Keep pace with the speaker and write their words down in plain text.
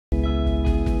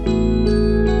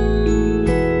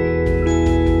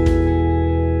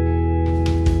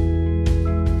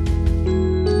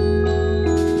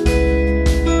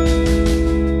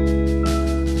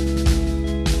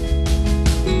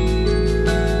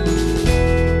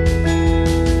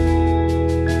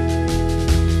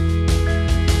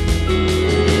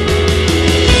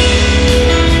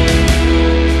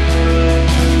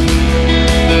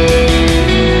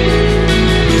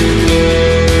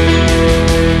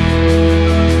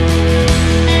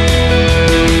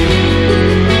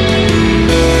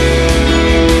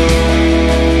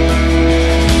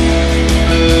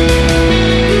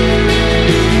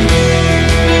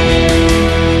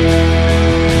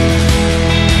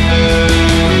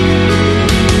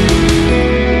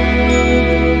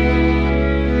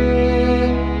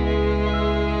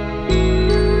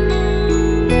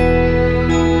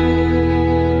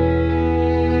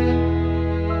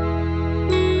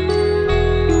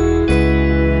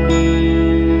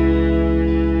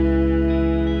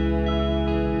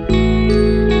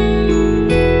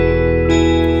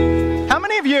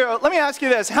ask you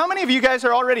this. How many of you guys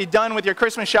are already done with your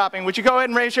Christmas shopping? Would you go ahead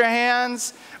and raise your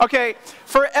hands? Okay,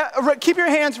 keep your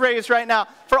hands raised right now.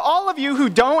 For all of you who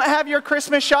don't have your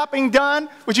Christmas shopping done,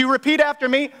 would you repeat after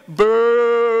me?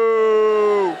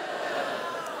 Boo!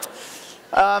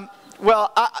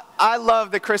 Well, I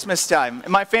love the Christmas time.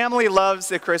 My family loves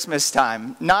the Christmas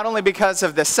time, not only because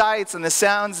of the sights and the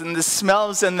sounds and the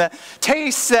smells and the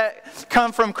tastes that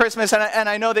come from Christmas, and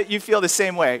I know that you feel the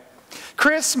same way.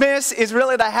 Christmas is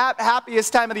really the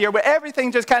happiest time of the year where everything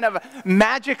just kind of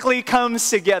magically comes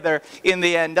together in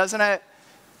the end, doesn't it?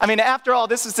 I mean, after all,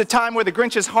 this is the time where the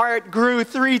Grinch's heart grew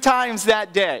 3 times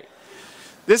that day.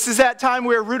 This is that time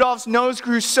where Rudolph's nose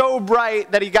grew so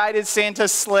bright that he guided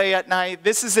Santa's sleigh at night.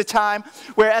 This is the time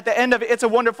where at the end of It's a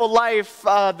Wonderful Life,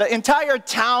 the entire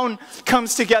town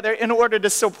comes together in order to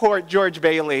support George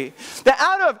Bailey.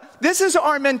 This is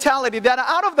our mentality, that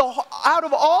out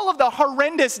of all of the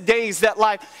horrendous days that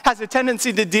life has a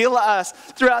tendency to deal us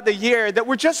throughout the year, that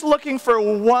we're just looking for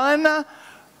one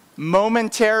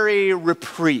momentary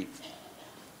reprieve.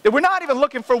 That we're not even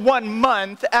looking for 1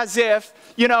 month as if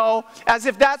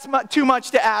that's too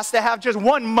much to ask to have just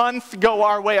 1 month go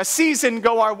our way, a season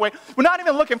go our way. We're not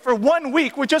even looking for 1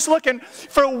 week. We're just looking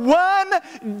for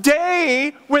 1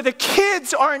 day where the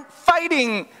kids aren't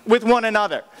fighting with one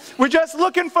another. We're just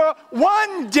looking for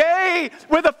 1 day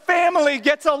where the family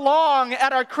gets along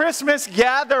at our Christmas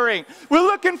gathering. We're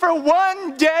looking for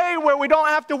 1 day where we don't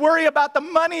have to worry about the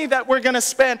money that we're going to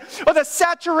spend or the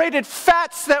saturated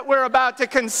fats that we're about to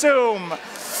consume.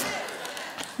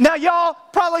 Now, y'all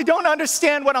probably don't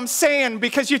understand what I'm saying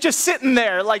because you're just sitting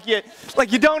there like you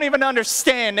don't even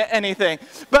understand anything.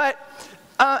 But,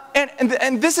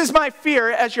 and this is my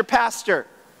fear as your pastor,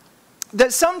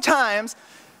 that sometimes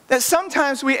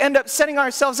we end up setting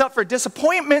ourselves up for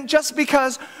disappointment just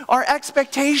because our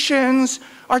expectations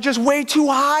are just way too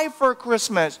high for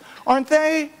Christmas, aren't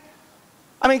they?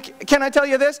 I mean, can I tell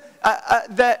you this?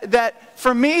 That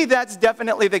for me, that's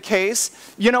definitely the case.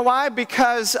 You know why?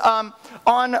 Because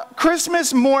on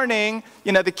Christmas morning,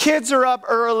 the kids are up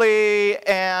early,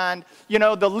 and,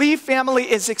 the Lee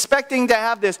family is expecting to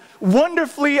have this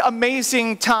wonderfully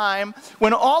amazing time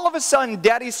when all of a sudden,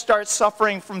 Daddy starts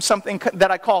suffering from something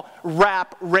that I call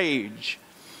rap rage.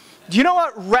 Do you know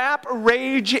what rap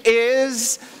rage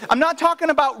is? I'm not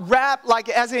talking about rap like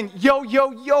as in yo,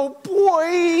 yo, yo,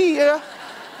 boy.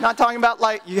 Not talking about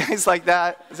like, you guys like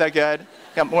that? Is that good?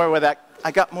 I got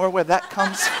more where that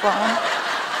comes from.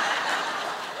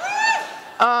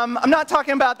 I'm not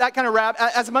talking about that kind of rap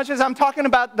as much as I'm talking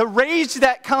about the rage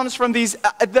that comes from these,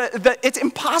 it's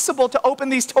impossible to open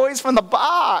these toys from the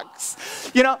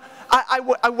box.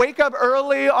 I wake up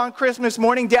early on Christmas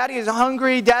morning. Daddy is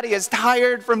hungry. Daddy is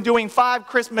tired from doing 5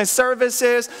 Christmas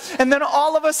services. And then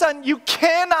all of a sudden, you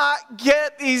cannot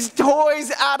get these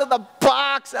toys out of the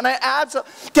box. And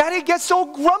Daddy gets so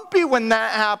grumpy when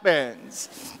that happens.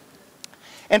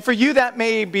 And for you, that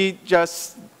may be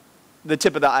just the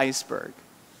tip of the iceberg.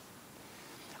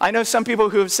 I know some people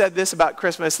who have said this about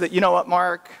Christmas, that, you know what,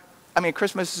 Mark? I mean,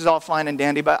 Christmas is all fine and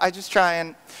dandy, but I just try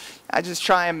and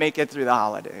make it through the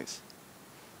holidays.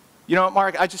 You know what,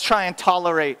 Mark? I just try and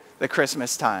tolerate the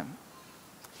Christmas time.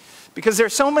 Because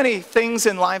there's so many things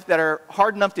in life that are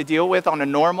hard enough to deal with on a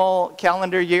normal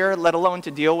calendar year, let alone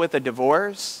to deal with a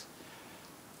divorce.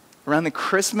 Around the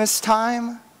Christmas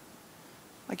time?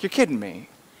 Like, you're kidding me.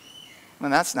 I mean,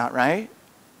 that's not right.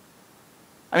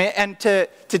 I mean, and to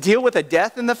deal with a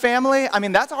death in the family, I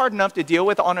mean, that's hard enough to deal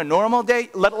with on a normal day,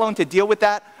 let alone to deal with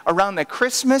that around the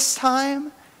Christmas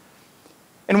time.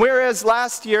 And whereas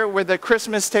last year where the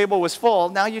Christmas table was full,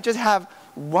 now you just have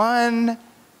 1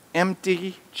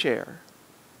 empty chair.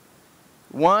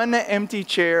 1 empty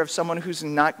chair of someone who's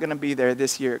not going to be there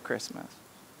this year at Christmas.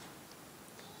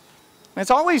 And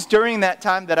it's always during that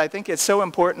time that I think it's so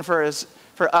important for us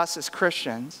as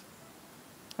Christians.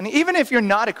 And even if you're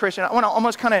not a Christian, I want to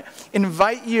almost kind of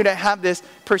invite you to have this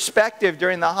perspective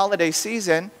during the holiday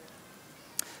season,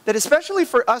 that especially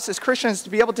for us as Christians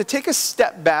to be able to take a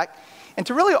step back and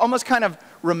to really almost kind of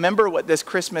remember what this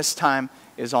Christmas time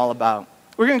is all about.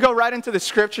 We're going to go right into the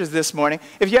scriptures this morning.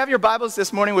 If you have your Bibles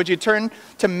this morning, would you turn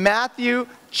to Matthew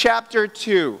chapter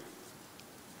 2?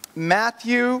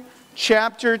 Matthew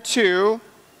chapter 2,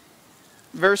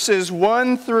 verses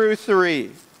 1 through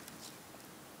 3.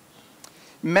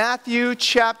 Matthew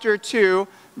chapter 2,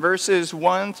 verses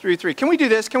 1 through 3. Can we do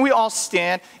this? Can we all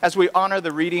stand as we honor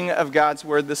the reading of God's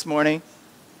word this morning?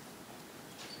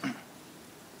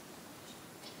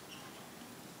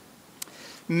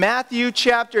 Matthew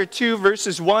chapter 2,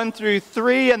 verses 1 through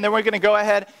 3, and then we're going to go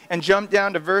ahead and jump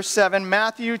down to verse 7.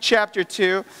 Matthew chapter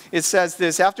 2, it says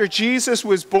this: After Jesus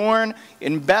was born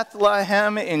in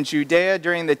Bethlehem in Judea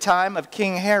during the time of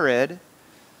King Herod,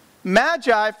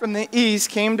 Magi from the east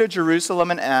came to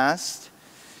Jerusalem and asked,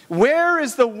 "Where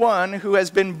is the one who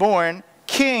has been born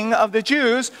King of the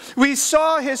Jews? We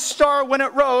saw his star when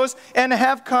it rose and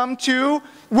have come to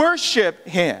worship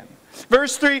him."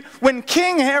 Verse 3, when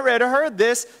King Herod heard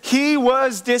this, he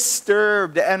was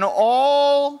disturbed, and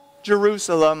all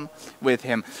Jerusalem with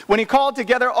him. When he called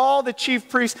together all the chief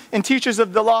priests and teachers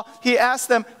of the law, he asked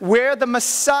them where the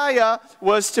Messiah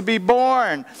was to be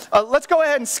born. Let's go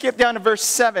ahead and skip down to verse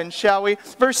 7, shall we?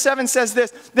 Verse 7 says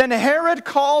this: Then Herod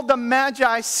called the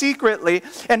Magi secretly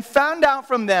and found out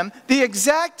from them the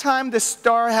exact time the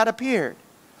star had appeared.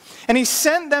 And he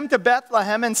sent them to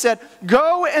Bethlehem and said,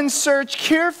 "Go and search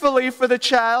carefully for the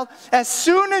child. As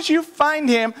soon as you find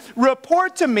him,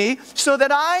 report to me so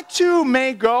that I too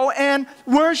may go and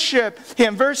worship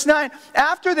him." Verse 9,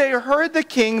 after they heard the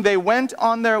king, they went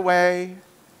on their way.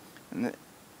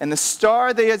 And the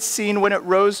star they had seen when it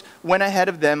rose went ahead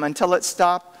of them until it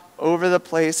stopped over the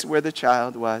place where the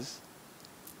child was.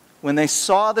 When they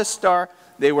saw the star,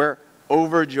 they were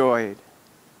overjoyed.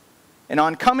 And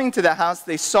on coming to the house,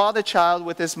 they saw the child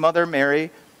with his mother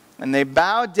Mary, and they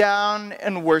bowed down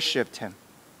and worshipped him.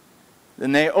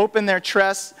 Then they opened their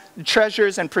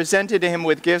treasures and presented to him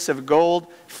with gifts of gold,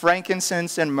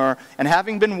 frankincense, and myrrh. And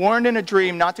having been warned in a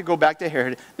dream not to go back to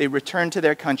Herod, they returned to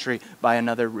their country by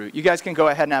another route. You guys can go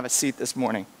ahead and have a seat this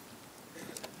morning.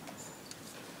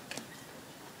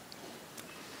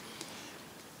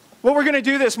 What we're going to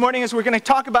do this morning is we're going to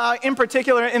talk about, in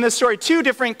particular in this story, two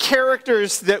different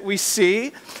characters that we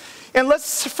see. And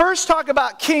let's first talk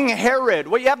about King Herod.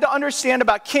 What you have to understand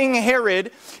about King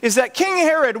Herod is that King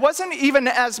Herod wasn't even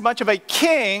as much of a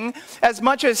king as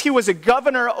much as he was a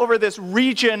governor over this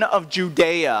region of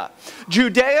Judea.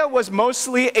 Judea was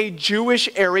mostly a Jewish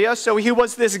area, so he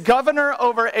was this governor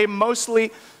over a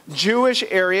mostly Jewish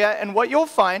area. And what you'll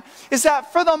find is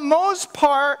that for the most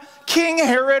part, King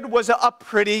Herod was a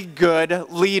pretty good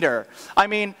leader. I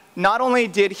mean, not only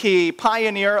did he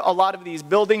pioneer a lot of these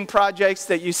building projects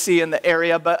that you see in the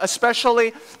area, but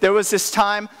especially there was this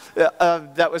time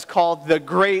that was called the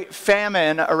Great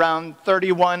Famine around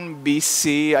 31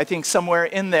 BC, I think somewhere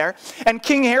in there. And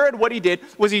King Herod, what he did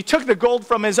was he took the gold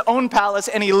from his own palace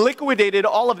and he liquidated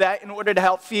all of that in order to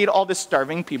help feed all the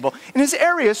starving people in his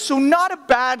area. So not a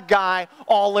bad guy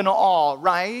all in all,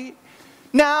 right?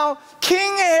 Now,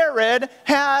 King Herod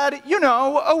had,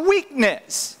 a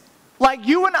weakness. Like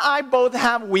you and I both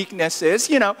have weaknesses.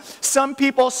 Some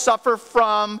people suffer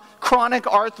from chronic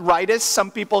arthritis.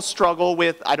 Some people struggle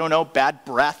with, bad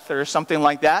breath or something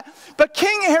like that. But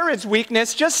King Herod's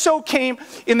weakness just so came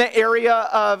in the area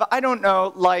of,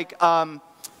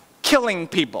 killing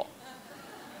people.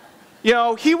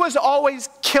 He was always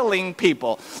killing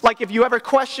people. Like if you ever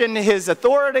questioned his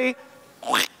authority,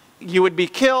 you would be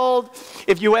killed.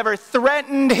 If you ever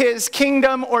threatened his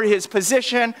kingdom or his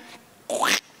position,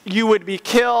 you would be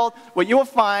killed. What you would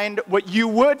find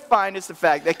is the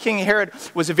fact that King Herod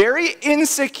was a very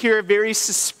insecure, very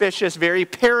suspicious, very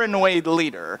paranoid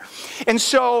leader. And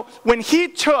so when he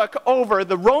took over,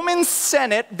 the Roman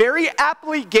Senate very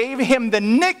aptly gave him the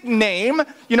nickname.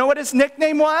 You know what his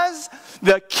nickname was?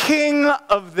 The King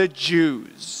of the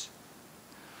Jews.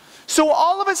 So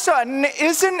all of a sudden,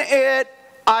 isn't it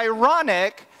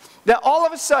ironic that all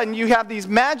of a sudden you have these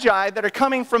magi that are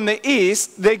coming from the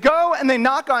east? They go and they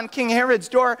knock on King Herod's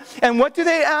door, and what do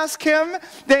they ask him?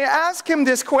 They ask him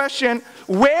this question: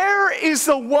 where is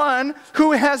the one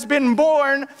who has been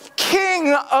born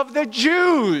King of the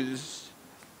Jews?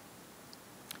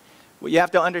 What you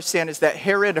have to understand is that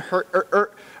Herod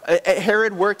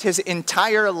worked his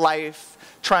entire life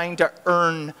trying to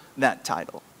earn that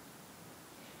title.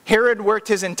 Herod worked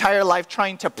his entire life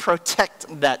trying to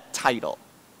protect that title.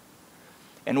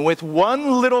 And with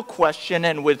one little question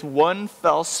and with one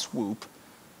fell swoop,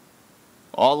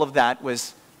 all of that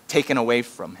was taken away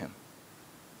from him.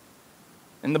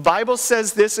 And the Bible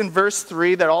says this in verse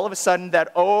 3, that all of a sudden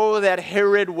that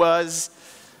Herod was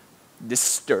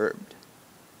disturbed.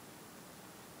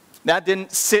 That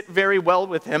didn't sit very well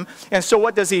with him. And so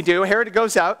what does he do? Herod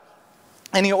goes out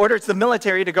and he orders the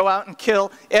military to go out and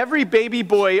kill every baby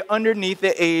boy underneath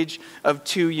the age of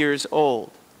 2 years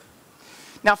old.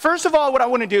 Now, first of all, what I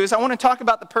want to do is I want to talk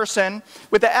about the person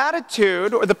with the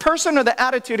attitude, or the person or the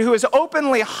attitude who is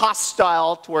openly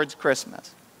hostile towards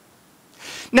Christmas.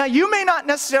 Now, you may not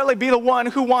necessarily be the one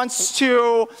who wants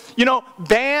to,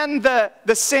 ban the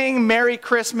saying Merry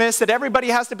Christmas, that everybody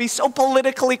has to be so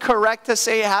politically correct to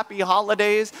say Happy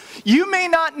Holidays. You may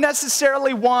not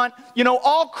necessarily want,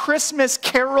 all Christmas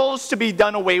carols to be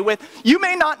done away with. You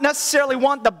may not necessarily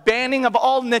want the banning of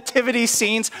all nativity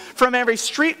scenes from every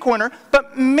street corner,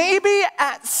 but maybe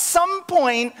at some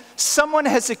point, someone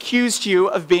has accused you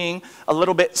of being a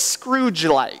little bit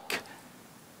Scrooge-like.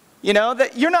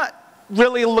 That you're not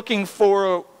really looking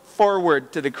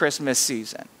forward to the Christmas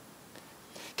season.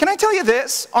 Can I tell you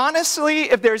this? Honestly,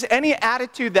 if there's any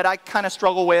attitude that I kind of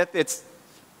struggle with, it's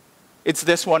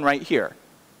this one right here.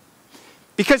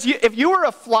 Because if you were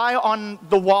a fly on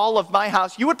the wall of my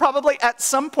house, you would probably at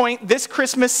some point this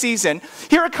Christmas season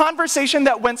hear a conversation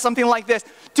that went something like this.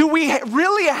 Do we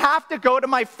really have to go to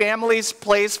my family's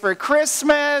place for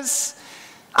Christmas?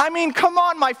 I mean, come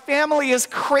on, my family is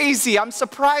crazy. I'm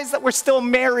surprised that we're still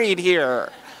married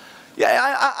here.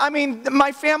 Yeah, I mean,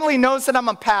 my family knows that I'm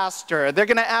a pastor. They're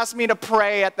going to ask me to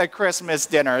pray at the Christmas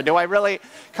dinner. Do we really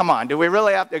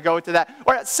have to go to that?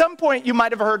 Or at some point, you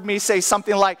might have heard me say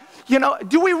something like,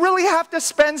 do we really have to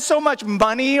spend so much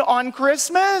money on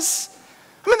Christmas?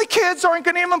 I mean, the kids aren't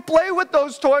going to even play with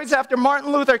those toys after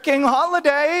Martin Luther King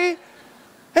holiday.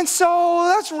 And so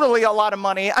that's really a lot of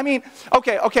money. I mean,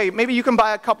 okay, maybe you can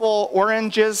buy a couple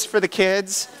oranges for the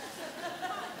kids.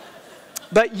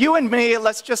 But you and me,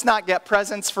 let's just not get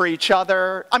presents for each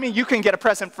other. I mean, you can get a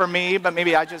present for me, but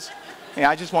maybe I just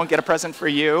won't get a present for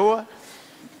you.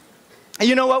 And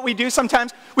you know what we do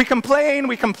sometimes? We complain, and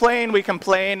we complain. We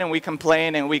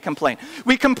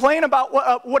complain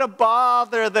about what a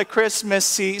bother the Christmas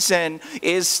season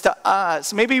is to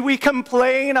us. Maybe we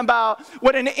complain about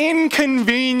what an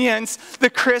inconvenience the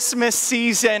Christmas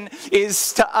season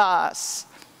is to us.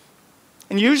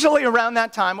 And usually around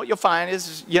that time, what you'll find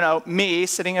is, me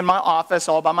sitting in my office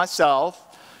all by myself.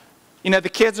 The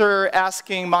kids are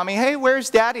asking Mommy, hey, where's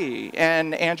Daddy?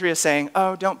 And Andrea's saying,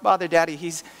 oh, don't bother Daddy.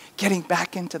 He's getting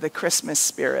back into the Christmas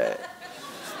spirit.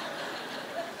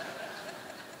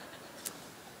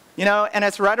 And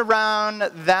it's right around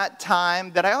that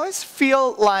time that I always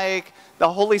feel like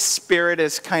the Holy Spirit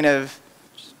is kind of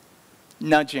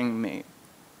nudging me.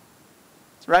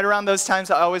 It's right around those times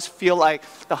I always feel like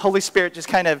the Holy Spirit just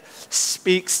kind of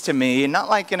speaks to me, not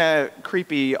like in a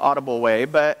creepy, audible way,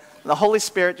 but the Holy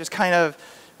Spirit just kind of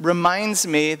reminds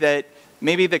me that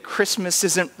maybe the Christmas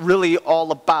isn't really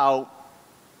all about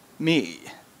me.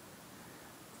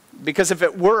 Because if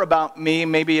it were about me,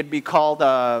 maybe it'd be called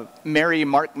Merry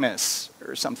Markmas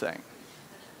or something.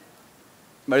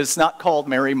 But it's not called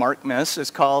Merry Markmas, it's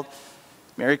called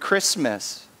Merry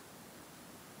Christmas.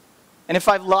 And if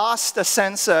I've lost a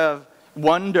sense of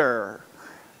wonder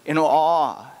and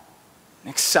awe and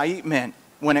excitement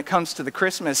when it comes to the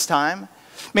Christmas time,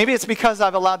 maybe it's because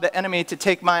I've allowed the enemy to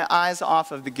take my eyes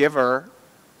off of the giver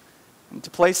and to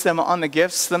place them on the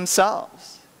gifts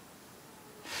themselves.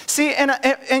 See, and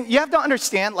you have to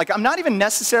understand, I'm not even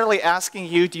necessarily asking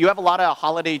you, do you have a lot of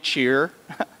holiday cheer?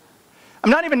 I'm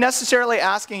not even necessarily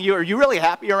asking you, are you really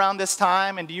happy around this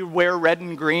time? And do you wear red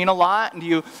and green a lot? And do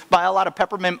you buy a lot of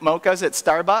peppermint mochas at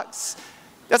Starbucks?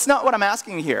 That's not what I'm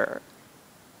asking here.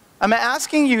 I'm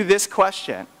asking you this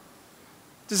question.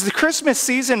 Does the Christmas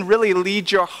season really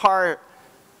lead your heart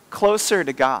closer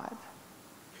to God?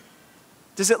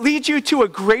 Does it lead you to a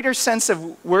greater sense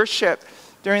of worship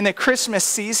during the Christmas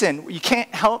season? You can't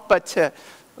help but to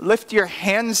lift your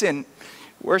hands in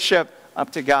worship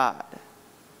up to God.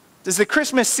 Does the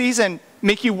Christmas season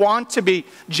make you want to be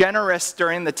generous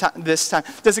during this time?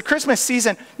 Does the Christmas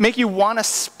season make you want to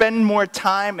spend more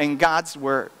time in God's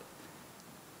Word?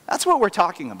 That's what we're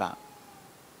talking about.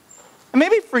 And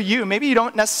maybe for you, maybe you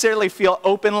don't necessarily feel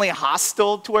openly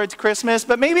hostile towards Christmas,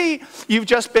 but maybe you've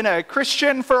just been a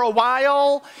Christian for a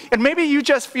while, and maybe you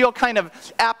just feel kind of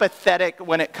apathetic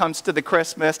when it comes to the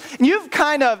Christmas. And you've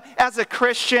kind of, as a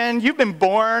Christian, you've been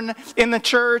born in the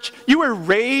church, you were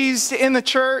raised in the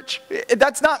church.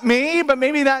 That's not me, but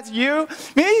maybe that's you.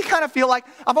 Maybe you kind of feel like,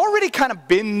 I've already kind of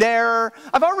been there,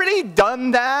 I've already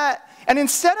done that. And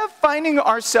instead of finding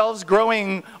ourselves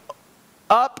growing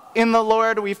up in the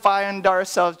Lord, we find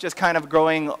ourselves just kind of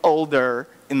growing older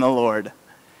in the Lord,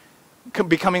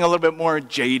 becoming a little bit more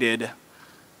jaded,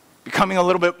 becoming a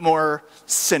little bit more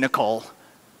cynical.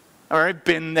 I've already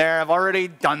been there, I've already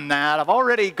done that, I've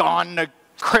already gone to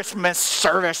Christmas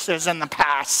services in the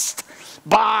past.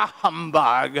 Bah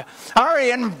humbug. I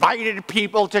already invited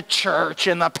people to church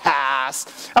in the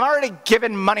past. I've already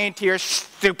given money to your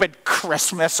stupid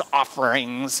Christmas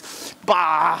offerings.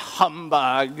 Bah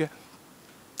humbug.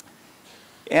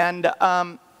 And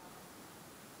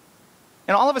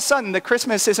And all of a sudden, the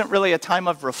Christmas isn't really a time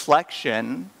of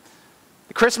reflection.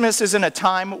 The Christmas isn't a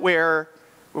time where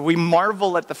we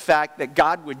marvel at the fact that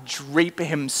God would drape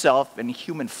himself in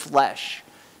human flesh,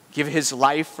 give his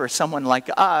life for someone like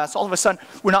us. All of a sudden,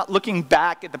 we're not looking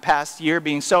back at the past year,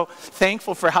 being so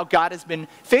thankful for how God has been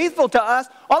faithful to us.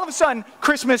 All of a sudden,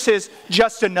 Christmas is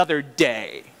just another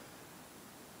day.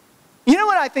 You know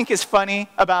what I think is funny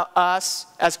about us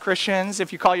as Christians,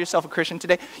 if you call yourself a Christian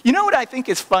today? You know what I think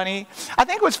is funny? I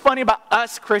think what's funny about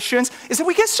us Christians is that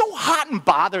we get so hot and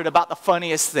bothered about the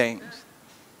funniest things.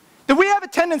 That we have a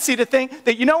tendency to think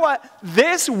that, you know what,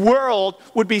 this world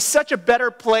would be such a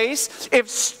better place if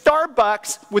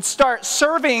Starbucks would start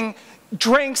serving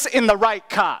drinks in the right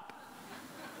cup.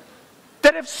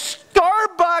 That if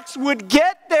Starbucks would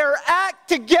get their act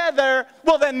together,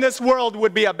 well, then this world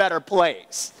would be a better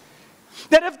place.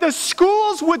 That if the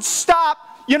schools would stop,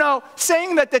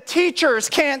 saying that the teachers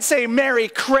can't say Merry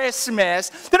Christmas,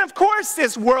 then of course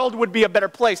this world would be a better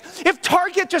place. If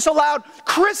Target just allowed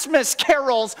Christmas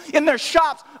carols in their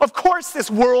shops, of course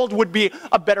this world would be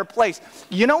a better place.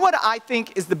 You know what I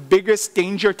think is the biggest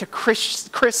danger to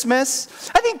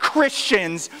Christmas? I think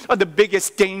Christians are the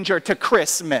biggest danger to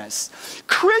Christmas.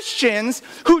 Christians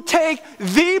who take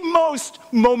the most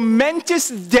momentous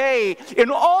day in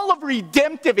all of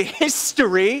redemptive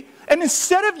history, and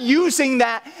instead of using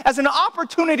that as an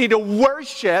opportunity to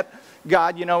worship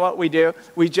God, you know what we do?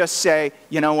 We just say,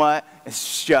 you know what?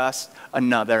 It's just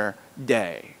another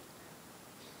day.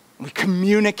 We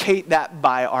communicate that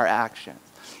by our actions.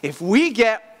 If we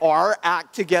get our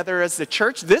act together as the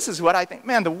church, this is what I think,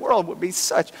 man, the world would be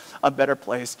such a better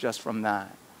place just from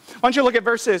that. Why don't you look at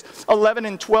verses 11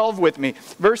 and 12 with me?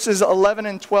 Verses 11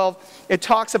 and 12, it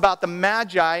talks about the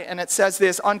Magi, and it says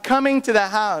this: on coming to the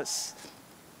house,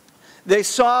 they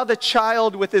saw the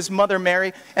child with his mother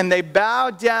Mary, and they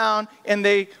bowed down and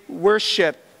they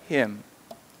worshiped him.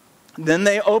 Then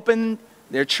they opened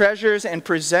their treasures and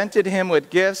presented him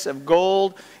with gifts of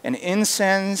gold and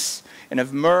incense and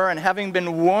of myrrh. And having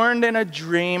been warned in a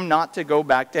dream not to go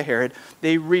back to Herod,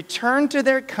 they returned to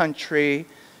their country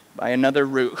by another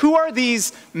route. Who are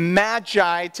these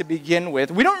Magi to begin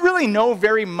with? We don't really know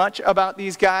very much about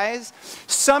these guys.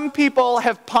 Some people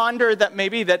have pondered that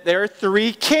maybe that there are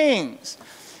three kings.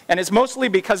 And it's mostly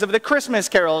because of the Christmas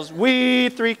carols. We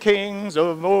three kings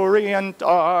of Orient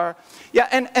are. Yeah,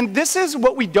 and this is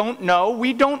what we don't know.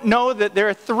 We don't know that there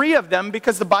are three of them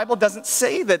because the Bible doesn't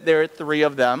say that there are three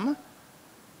of them.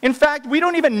 In fact, we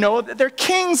don't even know that they're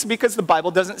kings because the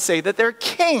Bible doesn't say that they're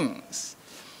kings.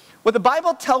 What the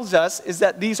Bible tells us is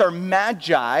that these are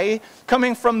magi,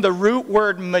 coming from the root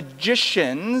word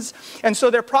magicians, and so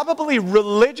they're probably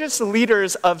religious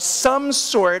leaders of some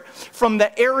sort from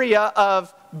the area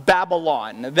of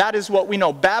Babylon. That is what we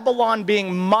know, Babylon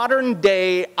being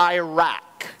modern-day Iraq.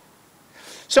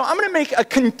 So I'm going to make a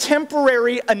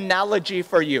contemporary analogy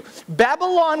for you.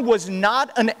 Babylon was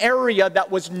not an area that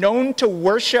was known to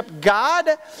worship God.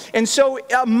 And so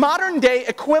a modern day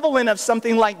equivalent of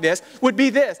something like this would be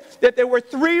this: that there were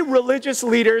three religious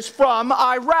leaders from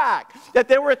Iraq, that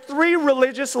there were three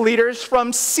religious leaders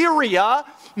from Syria,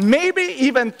 maybe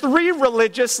even three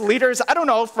religious leaders, I don't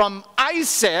know, from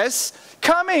ISIS,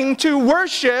 coming to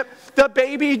worship the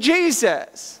baby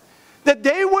Jesus. That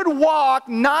they would walk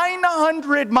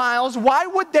 900 miles. Why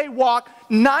would they walk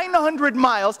 900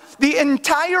 miles, the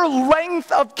entire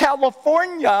length of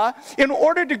California, in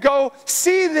order to go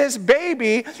see this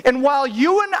baby? And while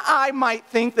you and I might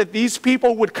think that these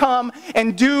people would come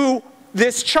and do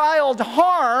this child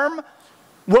harm,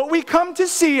 what we come to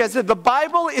see is that the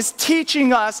Bible is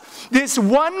teaching us this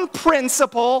one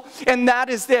principle, and that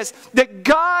is this: that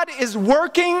God is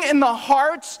working in the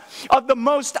hearts of the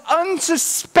most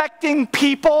unsuspecting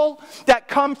people that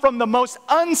come from the most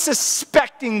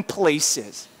unsuspecting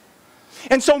places.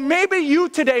 And so maybe you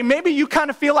today, maybe you kind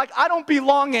of feel like I don't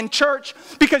belong in church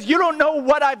because you don't know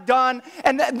what I've done,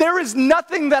 and there is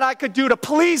nothing that I could do to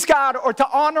please God or to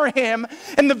honor Him.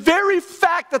 And the very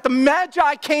fact that the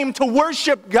Magi came to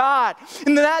worship God,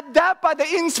 and that by the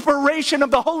inspiration of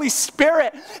the Holy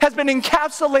Spirit has been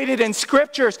encapsulated in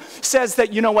Scriptures, says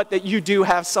that, you know what, that you do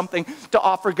have something to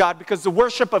offer God, because the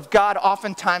worship of God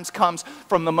oftentimes comes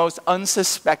from the most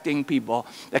unsuspecting people,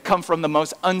 that come from the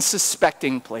most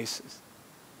unsuspecting places.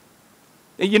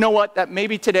 You know what, that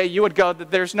maybe today you would go,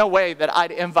 that there's no way that I'd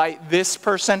invite this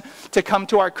person to come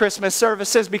to our Christmas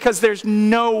services because there's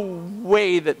no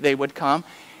way that they would come.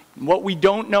 What we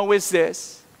don't know is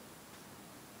this: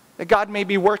 that God may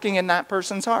be working in that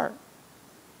person's heart.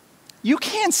 You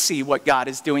can't see what God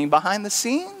is doing behind the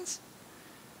scenes.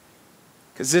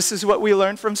 Because this is what we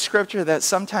learn from Scripture, that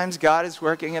sometimes God is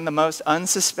working in the most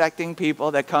unsuspecting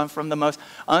people that come from the most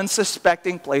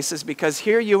unsuspecting places. Because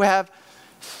here you have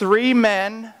 3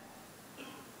 men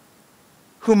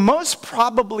who most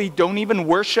probably don't even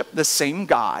worship the same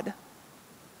God.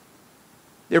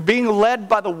 They're being led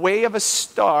by the way of a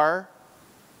star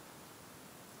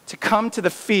to come to the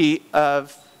feet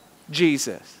of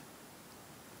Jesus.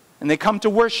 And they come to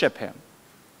worship him.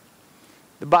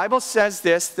 The Bible says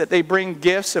this, that they bring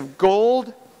gifts of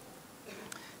gold,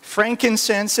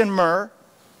 frankincense, and myrrh.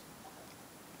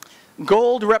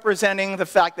 Gold representing the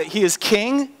fact that he is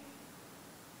king.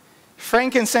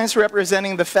 Frankincense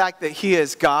representing the fact that he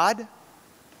is God.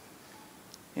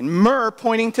 And myrrh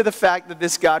pointing to the fact that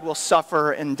this God will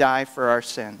suffer and die for our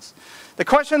sins. The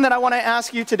question that I want to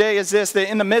ask you today is this, that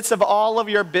in the midst of all of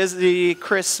your busy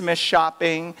Christmas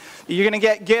shopping, you're going to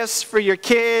get gifts for your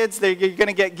kids, you're going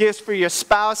to get gifts for your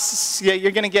spouse,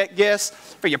 you're going to get gifts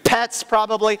for your pets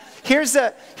probably. Here's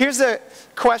a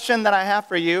question that I have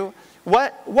for you.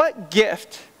 What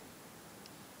gift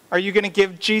are you going to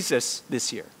give Jesus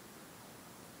this year?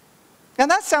 Now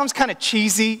that sounds kind of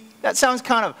cheesy. That sounds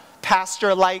kind of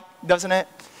pastor-like, doesn't it?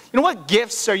 You know, what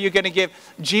gifts are you going to give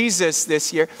Jesus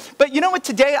this year? But you know what,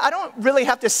 today I don't really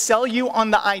have to sell you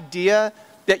on the idea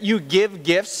that you give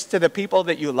gifts to the people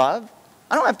that you love.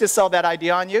 I don't have to sell that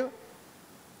idea on you.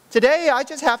 Today I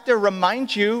just have to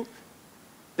remind you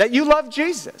that you love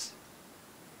Jesus.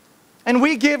 And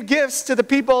we give gifts to the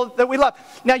people that we love.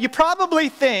 Now you probably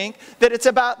think that it's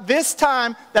about this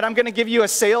time that I'm going to give you a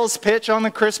sales pitch on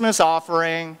the Christmas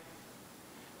offering.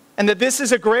 And that this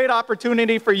is a great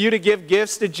opportunity for you to give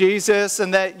gifts to Jesus,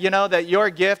 and that, you know, that your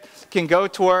gift can go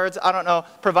towards, I don't know,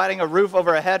 providing a roof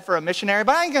over a head for a missionary.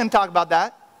 But I ain't going to talk about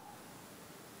that.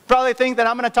 Probably think that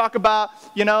I'm going to talk about,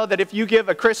 you know, that if you give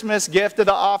a Christmas gift to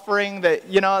the offering, that,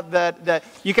 you know, that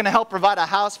you can help provide a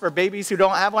house for babies who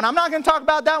don't have one. I'm not going to talk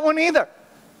about that one either.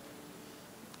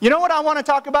 You know what I want to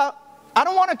talk about? I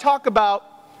don't want to talk about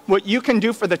what you can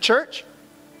do for the church.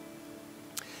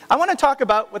 I want to talk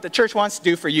about what the church wants to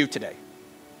do for you today.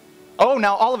 Oh,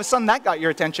 now all of a sudden that got your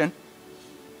attention.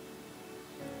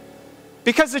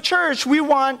 Because the church, we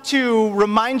want to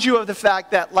remind you of the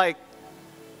fact that,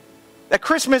 that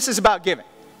Christmas is about giving.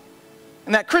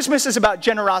 And that Christmas is about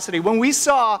generosity. When we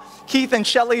saw Keith and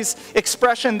Shelley's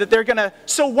expression that they're going to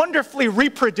so wonderfully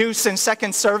reproduce in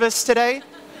second service today,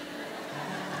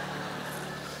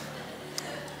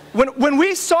 When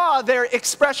we saw their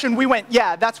expression, we went,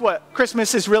 yeah, that's what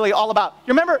Christmas is really all about.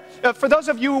 You remember, for those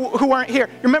of you who weren't here,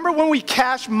 remember when we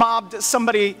cash mobbed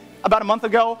somebody about a month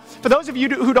ago? For those of you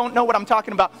who don't know what I'm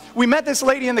talking about, we met this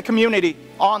lady in the community,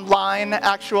 online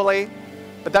actually,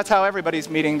 but that's how everybody's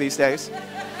meeting these days.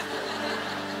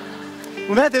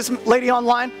 We met this lady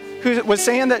online who was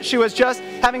saying that she was just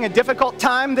having a difficult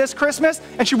time this Christmas,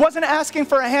 and she wasn't asking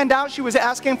for a handout, she was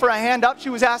asking for a hand up. She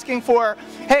was asking for,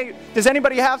 hey, does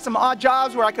anybody have some odd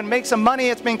jobs where I can make some money?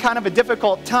 It's been kind of a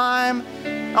difficult time.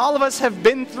 All of us have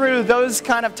been through those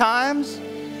kind of times.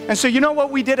 And so you know what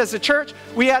we did as a church?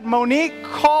 We had Monique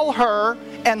call her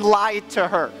and lie to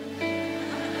her.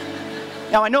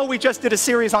 Now I know we just did a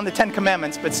series on the 10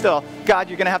 Commandments, but still, God,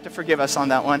 you're going to have to forgive us on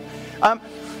that one.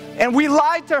 And we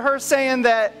lied to her saying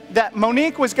that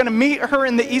Monique was going to meet her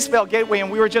in the Eastvale Gateway, and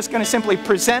we were just going to simply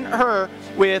present her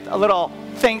with a little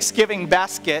Thanksgiving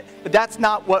basket. But that's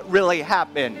not what really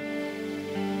happened.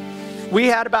 We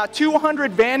had about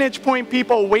 200 VantagePoint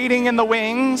people waiting in the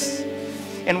wings.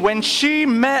 And when she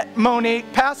met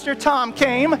Monique, Pastor Tom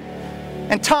came,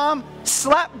 and Tom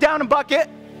slapped down a bucket.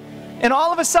 And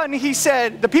all of a sudden he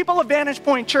said, the people of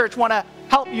VantagePoint Church want to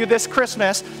help you this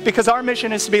Christmas because our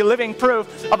mission is to be living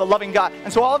proof of a loving God.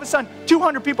 And so all of a sudden,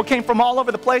 200 people came from all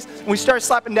over the place, and we started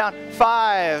slapping down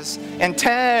 5s and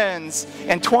 10s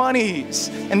and 20s.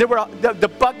 And the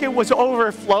bucket was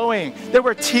overflowing. There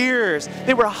were tears.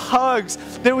 There were hugs.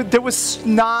 There was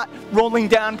snot rolling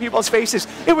down people's faces.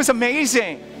 It was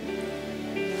amazing.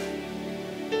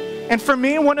 And for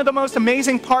me, one of the most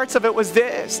amazing parts of it was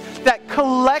this, that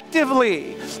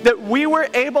collectively, that we were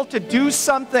able to do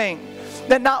something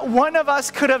that not one of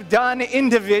us could have done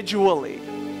individually.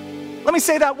 Let me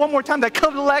say that one more time, that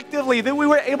collectively, that we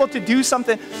were able to do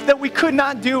something that we could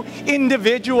not do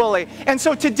individually. And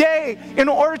so today, in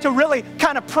order to really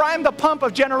kind of prime the pump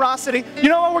of generosity, you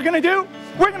know what we're going to do?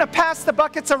 We're going to pass the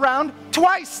buckets around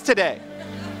twice today.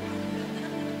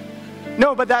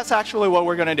 No, but that's actually what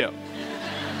we're going to do.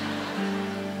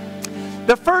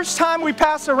 The first time we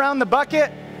pass around the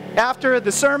bucket after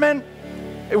the sermon,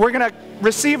 we're going to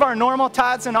receive our normal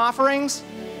tithes and offerings.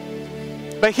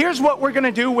 But here's what we're going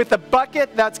to do with the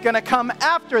bucket that's going to come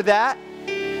after that.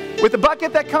 With the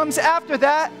bucket that comes after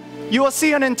that, you will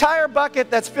see an entire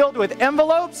bucket that's filled with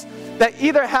envelopes that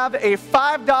either have a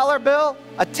 $5 bill,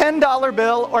 a $10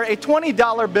 bill, or a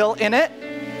 $20 bill in it.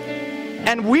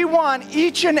 And we want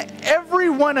each and every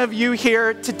one of you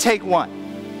here to take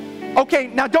one. Okay,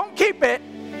 now don't keep it,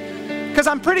 because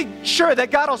I'm pretty sure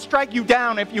that God will strike you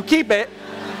down if you keep it.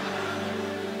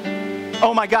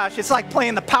 Oh my gosh, it's like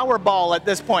playing the Powerball at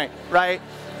this point, right?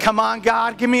 Come on,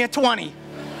 God, give me a 20.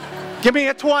 Give me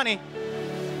a 20.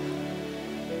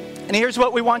 And here's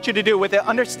what we want you to do with it,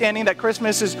 understanding that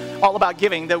Christmas is all about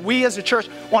giving, that we as a church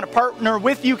want to partner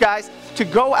with you guys to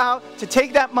go out, to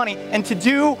take that money, and to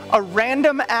do a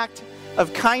random act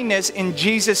of kindness in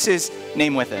Jesus'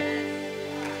 name with it.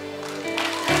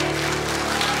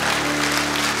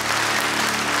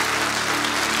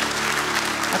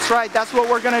 That's right, that's what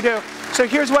we're going to do. So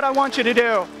here's what I want you to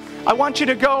do. I want you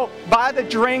to go buy the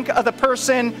drink of the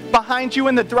person behind you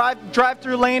in the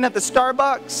drive-through lane at the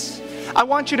Starbucks. I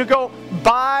want you to go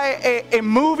buy a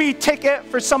movie ticket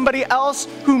for somebody else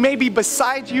who may be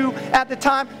beside you at the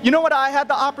time. You know what I had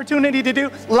the opportunity to do?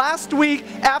 Last week,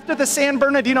 after the San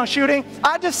Bernardino shooting,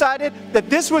 I decided that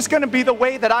this was going to be the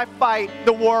way that I fight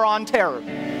the war on terror.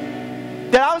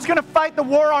 That I was going to fight the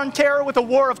war on terror with a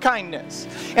war of kindness.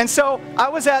 And so I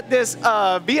was at this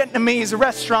Vietnamese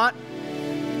restaurant.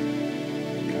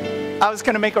 I was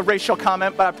going to make a racial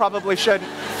comment, but I probably shouldn't.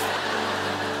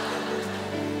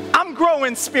 I'm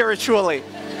growing spiritually.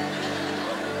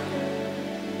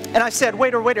 And I said,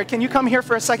 waiter, can you come here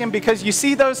for a second? Because you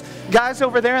see those guys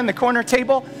over there in the corner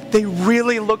table? They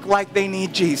really look like they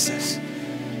need Jesus.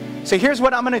 So here's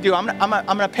what I'm going to do. I'm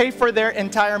going to pay for their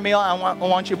entire meal. I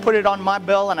want you to put it on my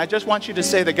bill, and I just want you to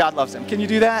say that God loves them. Can you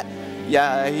do that?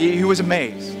 Yeah, he was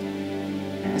amazed.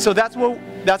 And so that's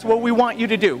what we want you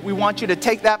to do. We want you to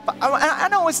take that. I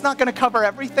know it's not going to cover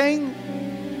everything,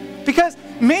 because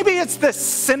maybe it's the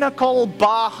cynical,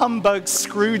 bah humbug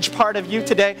Scrooge part of you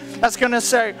today that's going to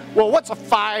say, well, what's a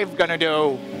 5 going to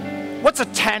do? What's a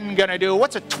 10 going to do?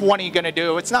 What's a 20 going to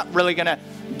do? It's not really going to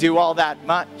do all that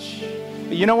much.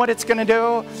 But you know what it's going to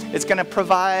do? It's going to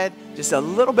provide just a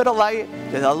little bit of light,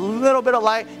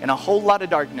 and a whole lot of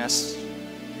darkness.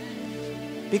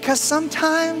 Because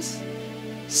sometimes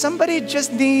somebody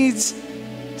just needs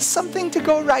something to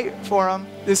go right for them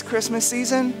this Christmas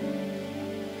season.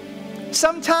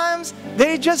 Sometimes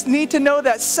they just need to know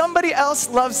that somebody else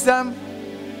loves them.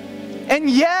 And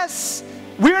yes,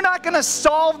 we're not going to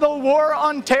solve the war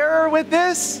on terror with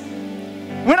this.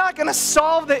 We're not going to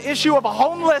solve the issue of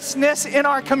homelessness in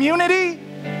our community.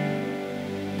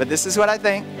 But this is what I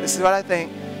think.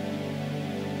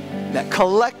 That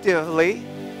collectively,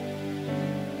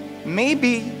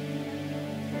 maybe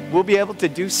we'll be able to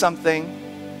do something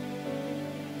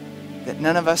that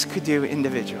none of us could do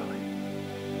individually.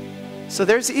 So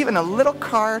there's even a little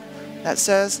card that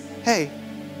says, hey,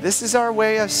 this is our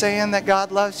way of saying that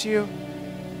God loves you.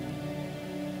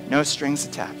 No strings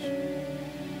attached.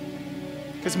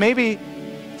 Because maybe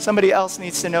somebody else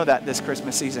needs to know that this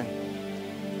Christmas season.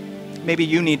 Maybe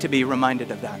you need to be reminded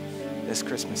of that this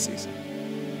Christmas season.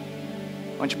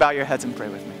 Why don't you bow your heads and pray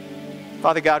with me?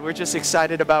 Father God, we're just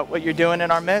excited about what you're doing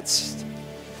in our midst.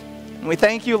 And we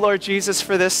thank you, Lord Jesus,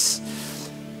 for this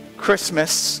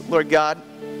Christmas, Lord God.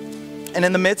 And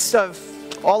in the midst of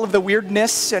all of the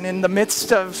weirdness and in the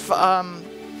midst of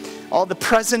all the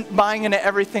present buying and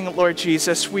everything, Lord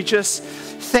Jesus, we just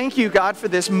thank you, God, for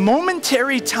this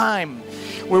momentary time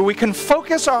where we can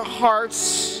focus our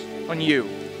hearts on you.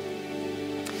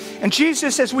 And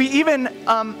Jesus, as we even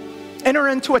enter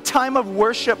into a time of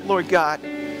worship, Lord God,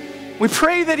 we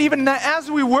pray that even as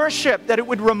we worship, that it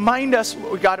would remind us,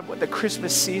 Lord God, of what the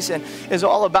Christmas season is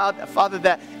all about. Father,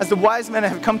 that as the wise men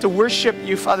have come to worship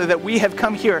you, Father, that we have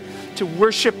come here to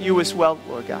worship you as well,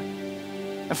 Lord God.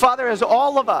 And Father, as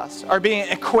all of us are being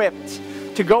equipped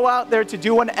to go out there to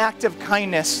do an act of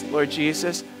kindness, Lord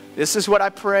Jesus, this is what I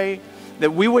pray,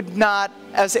 that we would not,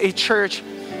 as a church,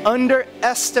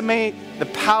 underestimate the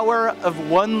power of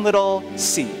one little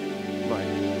seed, Lord.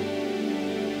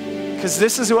 Because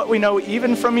this is what we know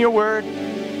even from your word,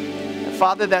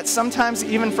 Father, that sometimes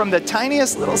even from the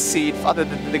tiniest little seed, Father,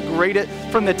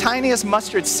 from the tiniest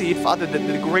mustard seed, Father,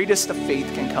 the greatest of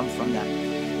faith can come from that.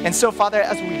 And so, Father,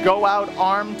 as we go out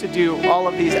armed to do all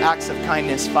of these acts of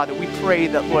kindness, Father, we pray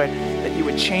that, Lord, that you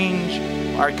would change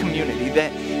our community,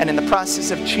 and in the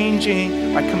process of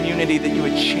changing our community, that you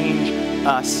would change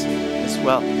us as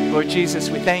well. Lord Jesus,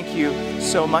 we thank you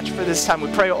so much for this time.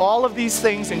 We pray all of these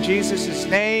things in Jesus'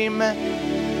 name,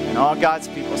 and all God's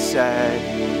people said,